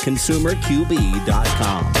 Online at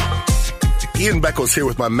consumerqb.com. Ian Beckles here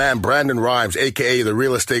with my man, Brandon Rhymes, a.k.a. the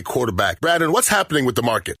real estate quarterback. Brandon, what's happening with the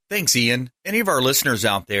market? Thanks, Ian. Any of our listeners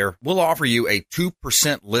out there, we'll offer you a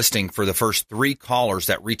 2% listing for the first 3 callers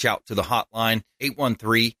that reach out to the hotline,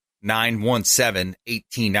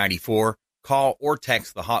 813-917-1894. Call or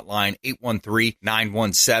text the hotline,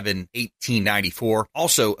 813-917-1894.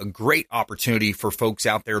 Also, a great opportunity for folks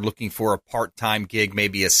out there looking for a part-time gig,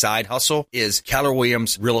 maybe a side hustle, is Keller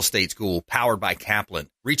Williams Real Estate School, powered by Kaplan.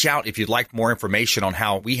 Reach out if you'd like more information on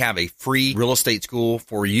how we have a free real estate school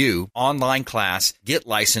for you, online class, get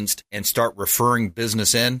licensed, and start referring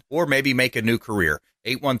business in, or maybe make a new career.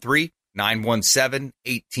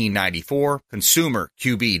 813-917-1894,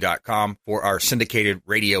 consumerqb.com for our syndicated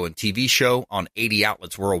radio and TV show on 80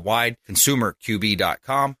 outlets worldwide,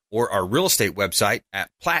 consumerqb.com, or our real estate website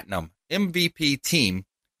at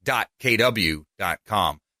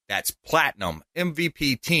platinummvpteam.kw.com. That's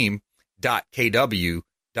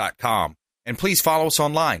platinummvpteam.kw.com. And please follow us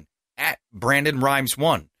online at Brandon Rhymes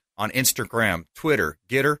 1 on Instagram, Twitter,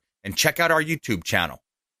 Getter, and check out our YouTube channel,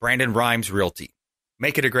 Brandon Rhymes Realty.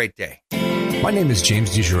 Make it a great day. My name is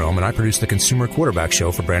James DeJerome, and I produce the Consumer Quarterback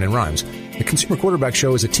Show for Brandon Rhymes. The Consumer Quarterback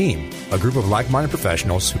Show is a team, a group of like-minded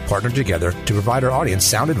professionals who partner together to provide our audience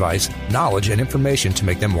sound advice, knowledge, and information to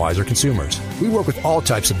make them wiser consumers. We work with all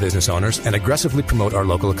types of business owners and aggressively promote our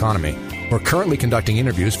local economy. We're currently conducting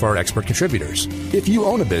interviews for our expert contributors. If you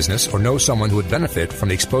own a business or know someone who would benefit from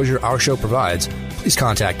the exposure our show provides, please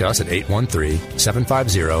contact us at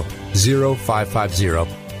 813-750-0550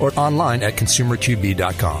 or online at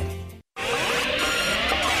consumerqb.com.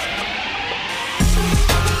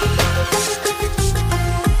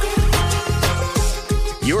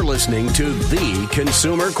 You're listening to The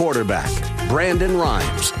Consumer Quarterback, Brandon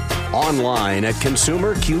Rhymes. Online at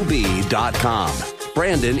consumerqb.com.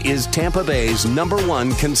 Brandon is Tampa Bay's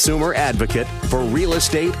 #1 consumer advocate for real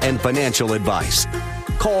estate and financial advice.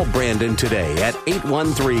 Call Brandon today at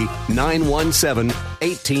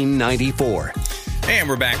 813-917-1894. And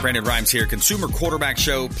we're back. Brandon Rhymes here. Consumer Quarterback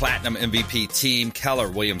Show, Platinum MVP team, Keller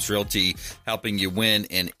Williams Realty, helping you win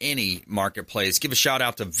in any marketplace. Give a shout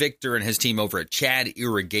out to Victor and his team over at Chad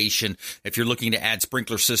Irrigation. If you're looking to add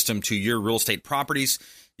sprinkler system to your real estate properties,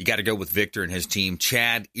 you got to go with Victor and his team,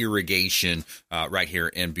 Chad Irrigation, right here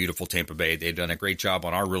in beautiful Tampa Bay. They've done a great job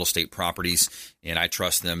on our real estate properties, and I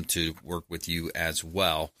trust them to work with you as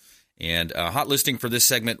well. And hot listing for this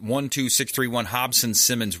segment, 12631 Hobson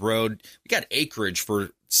Simmons Road. We got acreage for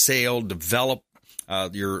sale. Develop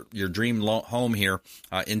your dream home here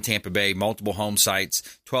in Tampa Bay. Multiple home sites.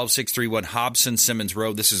 12631 Hobson Simmons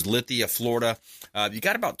Road. This is Lithia, Florida. You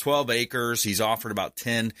got about 12 acres. He's offered about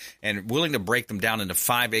 10 and willing to break them down into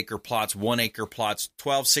 5-acre plots, 1-acre plots.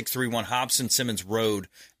 12631 Hobson Simmons Road,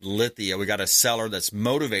 Lithia. We got a seller that's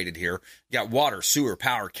motivated here. You got water, sewer,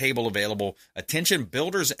 power, cable available. Attention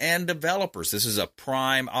builders and developers. This is a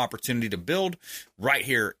prime opportunity to build right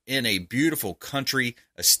here in a beautiful country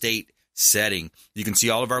estate setting. You can see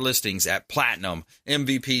all of our listings at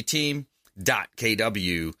platinummvpteam.kw.com.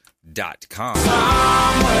 www.cqb.com.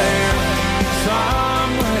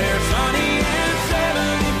 Somewhere sunny and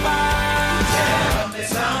 75. Tell me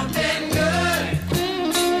something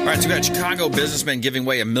good. All right, so we got Chicago businessmen giving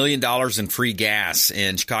away $1 million in free gas.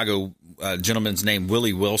 In Chicago, a gentleman's named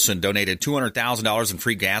Willie Wilson donated $200,000 in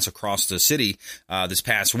free gas across the city this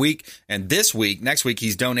past week. And next week,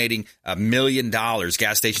 he's donating $1 million.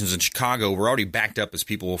 Gas stations in Chicago were already backed up as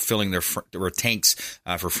people were filling their tanks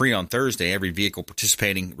for free on Thursday. Every vehicle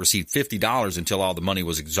participating received $50 until all the money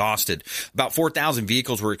was exhausted. About 4,000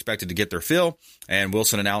 vehicles were expected to get their fill. And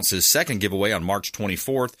Wilson announced his second giveaway on March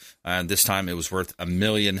 24th. And this time it was worth $1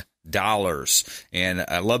 million. And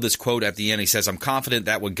I love this quote at the end. He says, "I'm confident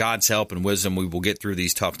that with God's help and wisdom, we will get through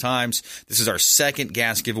these tough times. This is our second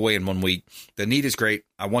gas giveaway in 1 week. The need is great.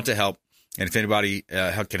 I want to help. And if anybody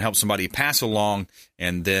can help somebody, pass along,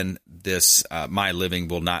 and then this my living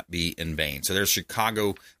will not be in vain." So there's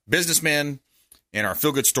Chicago businessmen and our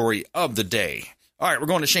feel-good story of the day. All right, we're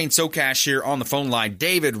going to Shane Socash here on the phone line.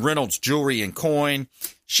 David Reynolds Jewelry and Coin.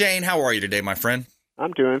 Shane, how are you today, my friend?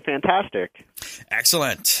 I'm doing fantastic.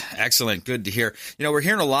 Excellent. Good to hear. You know, we're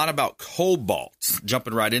hearing a lot about cobalt,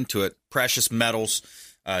 jumping right into it, precious metals,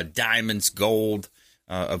 diamonds, gold,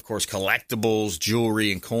 of course, collectibles,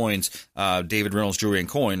 jewelry, and coins. David Reynolds Jewelry and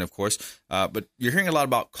Coin, of course. But you're hearing a lot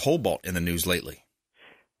about cobalt in the news lately.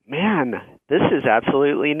 Man, this is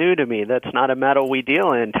absolutely new to me. That's not a metal we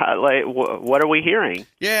deal in. Like, what are we hearing?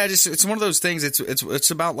 Yeah, it's one of those things.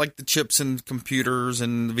 It's about like the chips and computers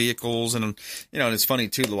and vehicles, and and it's funny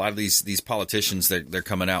too. A lot of these politicians they're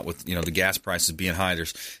coming out with the gas prices being high.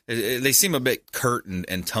 They seem a bit curt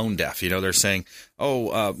and tone deaf. They're saying,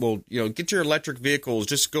 get your electric vehicles.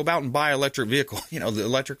 Just go out and buy an electric vehicle. The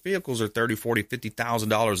electric vehicles are $30,000, $40,000,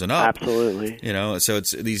 $50,000 and up. Absolutely. So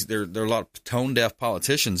it's they're a lot of tone deaf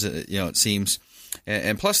politicians. It seems,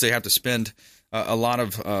 and plus they have to spend a lot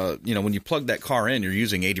of when you plug that car in, you're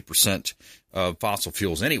using 80% of fossil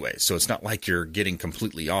fuels anyway. So it's not like you're getting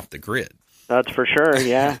completely off the grid. That's for sure.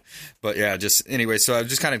 Yeah. But yeah, so I was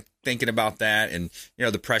just kind of thinking about that and,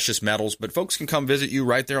 the precious metals. But folks can come visit you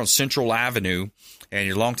right there on Central Avenue, and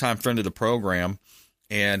you're a longtime friend of the program.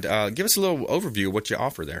 And give us a little overview of what you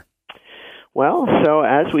offer there. Well, so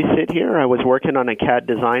as we sit here, I was working on a CAD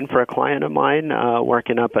design for a client of mine,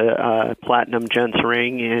 working up a platinum gents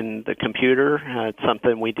ring in the computer. It's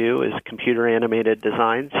something we do is computer animated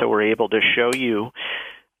design, so we're able to show you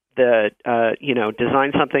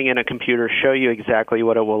design something in a computer, show you exactly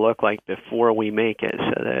what it will look like before we make it,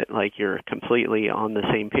 so that you're completely on the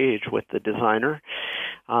same page with the designer.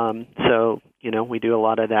 We do a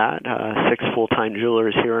lot of that. 6 full-time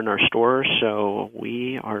jewelers here in our store, so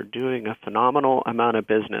we are doing a phenomenal amount of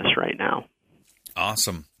business right now.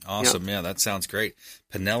 Awesome. Yeah, that sounds great.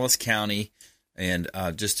 Pinellas County. And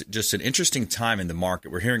just an interesting time in the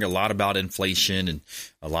market. We're hearing a lot about inflation and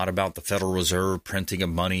a lot about the Federal Reserve printing of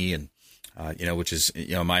money, and which is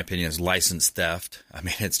in my opinion is license theft. I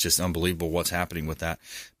mean, it's just unbelievable what's happening with that.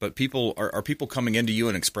 But people are people coming into you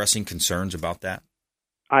and expressing concerns about that?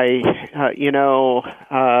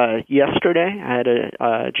 Yesterday I had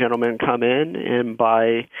a gentleman come in and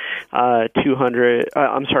buy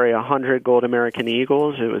 100 gold American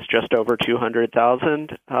Eagles. It was just over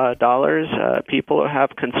 $200,000. People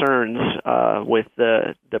have concerns with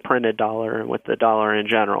the printed dollar and with the dollar in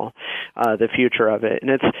general, the future of it.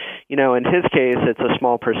 And it's, in his case, it's a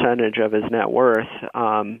small percentage of his net worth,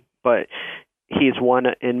 but he's one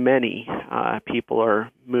in many. People are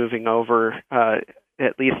moving over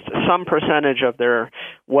at least some percentage of their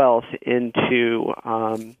wealth into,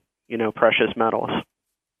 precious metals.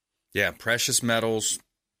 Yeah, precious metals.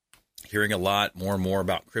 Hearing a lot more and more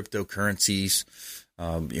about cryptocurrencies.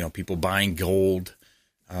 People buying gold.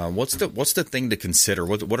 What's the thing to consider?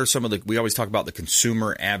 What are some of we always talk about the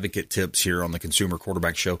consumer advocate tips here on the Consumer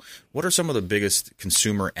Quarterback Show. What are some of the biggest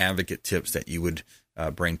consumer advocate tips that you would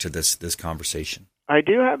bring to this conversation? I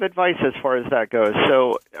do have advice as far as that goes.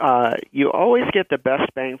 So you always get the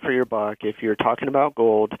best bang for your buck if you're talking about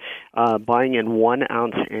gold, buying in 1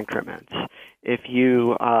 ounce increments. If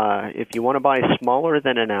you want to buy smaller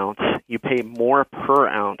than an ounce, you pay more per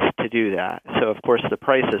ounce to do that. So of course the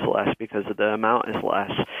price is less because the amount is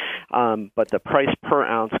less, but the price per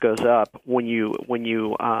ounce goes up when you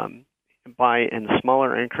buy in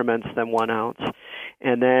smaller increments than 1 ounce,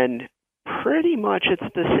 and then pretty much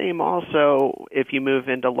it's the same also if you move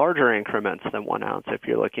into larger increments than 1 ounce. If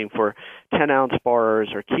you're looking for 10-ounce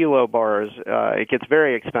bars or kilo bars, it gets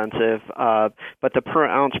very expensive, but the per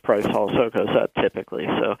ounce price also goes up typically.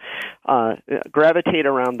 So gravitate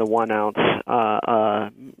around the 1 ounce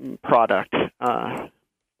product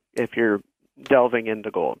if you're delving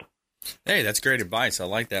into gold. Hey, that's great advice. I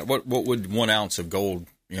like that. What would 1 ounce of gold,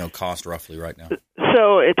 cost roughly right now?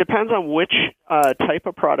 So it depends on which type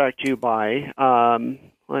of product you buy.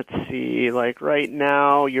 Let's see, like right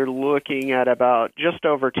now you're looking at about just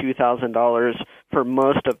over $2,000 for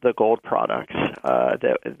most of the gold products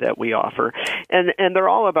that we offer. And they're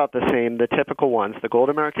all about the same, the typical ones, the Gold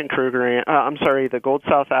American Kruger, the Gold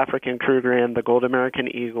South African Kruger, the Gold American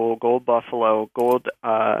Eagle, Gold Buffalo, Gold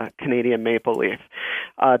Canadian Maple Leaf.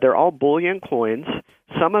 They're all bullion coins.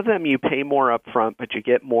 Some of them you pay more up front, but you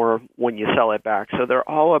get more when you sell it back. So they're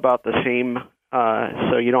all about the same.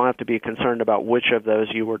 So you don't have to be concerned about which of those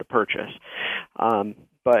you were to purchase.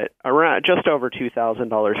 But around just over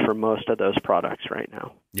 $2,000 for most of those products right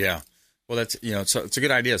now. Yeah. Well, that's, it's a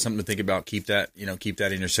good idea. Something to think about. Keep that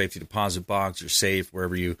in your safety deposit box, your safe,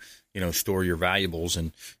 wherever you store your valuables.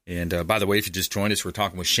 And by the way, if you just joined us, we're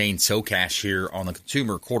talking with Shane Socash here on the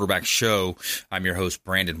Consumer Quarterback Show. I'm your host,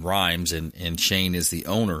 Brandon Rhymes, and Shane is the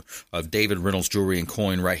owner of David Reynolds Jewelry and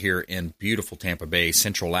Coin right here in beautiful Tampa Bay,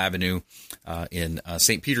 Central Avenue in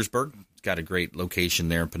St. Petersburg. Got a great location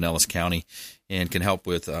there in Pinellas County, and can help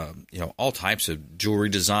with all types of jewelry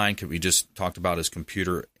design. We just talked about his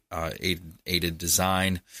computer aided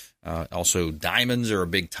design. Also, diamonds are a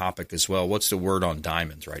big topic as well. What's the word on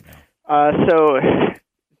diamonds right now? So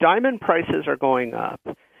diamond prices are going up,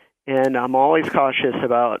 and I'm always cautious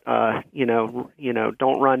about,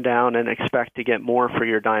 don't run down and expect to get more for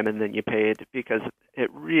your diamond than you paid, because it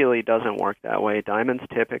really doesn't work that way. Diamonds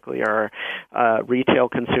typically are a retail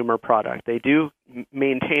consumer product. They do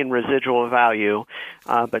maintain residual value,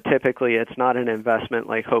 but typically it's not an investment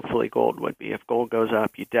like hopefully gold would be. If gold goes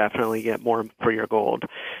up, you definitely get more for your gold.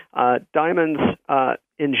 Diamonds,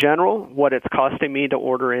 in general, what it's costing me to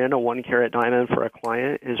order in a 1-carat diamond for a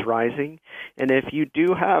client is rising. And if you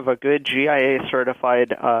do have a good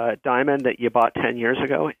GIA-certified diamond that you bought 10 years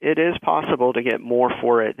ago, it is possible to get more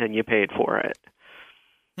for it than you paid for it.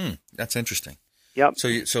 That's interesting. Yep.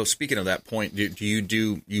 So speaking of that point,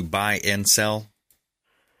 do you buy and sell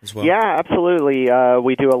as well? Yeah, absolutely.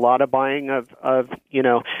 We do a lot of buying of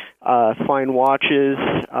fine watches,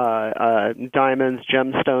 diamonds,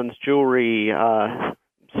 gemstones, jewelry,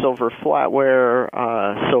 silver flatware,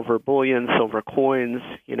 silver bullion, silver coins.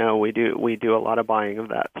 We do a lot of buying of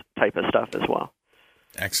that type of stuff as well.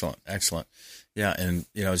 Excellent. Yeah, and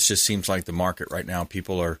it just seems like the market right now,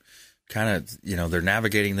 people are kind of, they're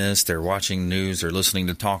navigating this, they're watching news, they're listening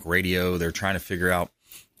to talk radio, they're trying to figure out,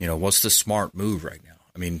 what's the smart move right now.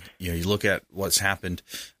 I mean, you look at what's happened.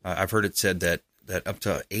 I've heard it said that up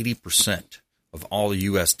to 80% of all the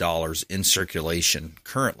U.S. dollars in circulation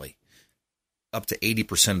currently, up to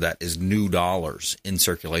 80% of that is new dollars in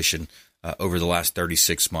circulation over the last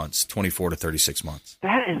 36 months, 24 to 36 months.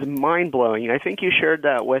 That is mind-blowing. I think you shared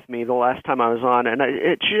that with me the last time I was on, and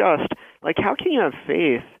it just, how can you have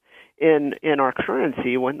faith in our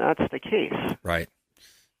currency when that's the case? Right.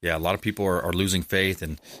 Yeah, a lot of people are losing faith,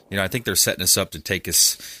 and I think they're setting us up to take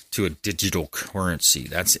us to a digital currency.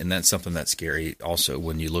 That's something that's scary. Also,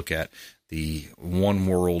 when you look at the one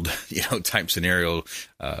world, type scenario,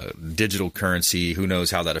 digital currency. Who knows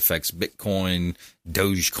how that affects Bitcoin,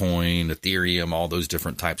 Dogecoin, Ethereum, all those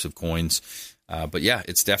different types of coins. But yeah,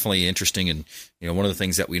 it's definitely interesting, and one of the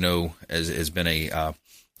things that we know has been a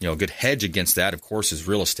good hedge against that, of course, is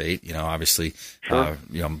real estate. Obviously, sure.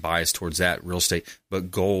 I'm biased towards that, real estate, but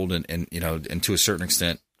gold and to a certain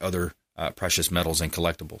extent, other precious metals and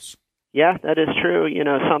collectibles. Yeah, that is true.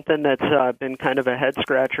 Something that's been kind of a head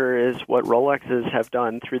scratcher is what Rolexes have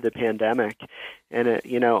done through the pandemic. And,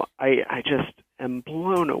 I just am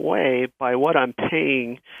blown away by what I'm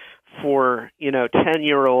paying for,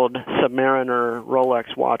 10-year-old Submariner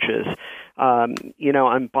Rolex watches.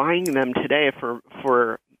 I'm buying them today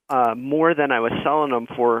for more than I was selling them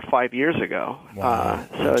for 5 years ago. Wow.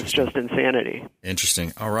 So it's just insanity.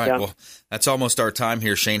 Interesting. All right. Yeah. Well, that's almost our time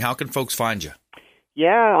here, Shane. How can folks find you?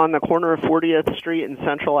 Yeah, on the corner of 40th Street and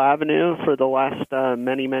Central Avenue for the last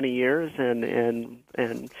many, many years, and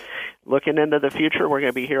looking into the future, we're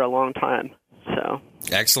going to be here a long time. So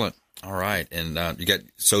excellent. All right, and you got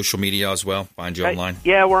social media as well. Find you online.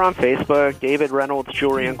 Yeah, we're on Facebook.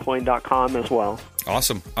 DavidReynoldsJewelryandCoin.com as well.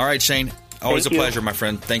 Awesome. All right, Shane. Always a pleasure, my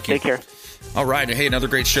friend. Thank you. Take care. All right. Hey, another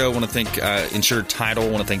great show. I want to thank Insured Title. I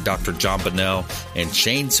want to thank Dr. John Bonnell and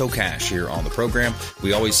Shane Socash here on the program.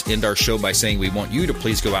 We always end our show by saying we want you to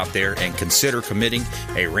please go out there and consider committing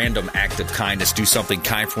a random act of kindness. Do something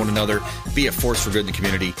kind for one another. Be a force for good in the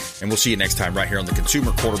community. And we'll see you next time right here on the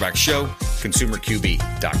Consumer Quarterback Show,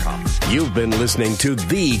 ConsumerQB.com. You've been listening to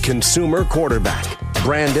The Consumer Quarterback.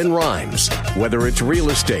 Brandon Rhymes. Whether it's real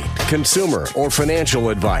estate, consumer, or financial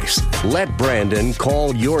advice, let Brandon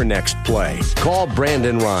call your next play. Call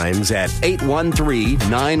Brandon Rhymes at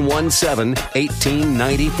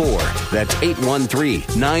 813-917-1894. That's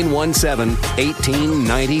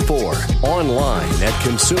 813-917-1894. Online at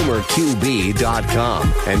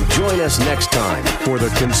consumerqb.com. And join us next time for the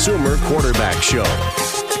Consumer Quarterback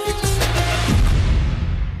Show.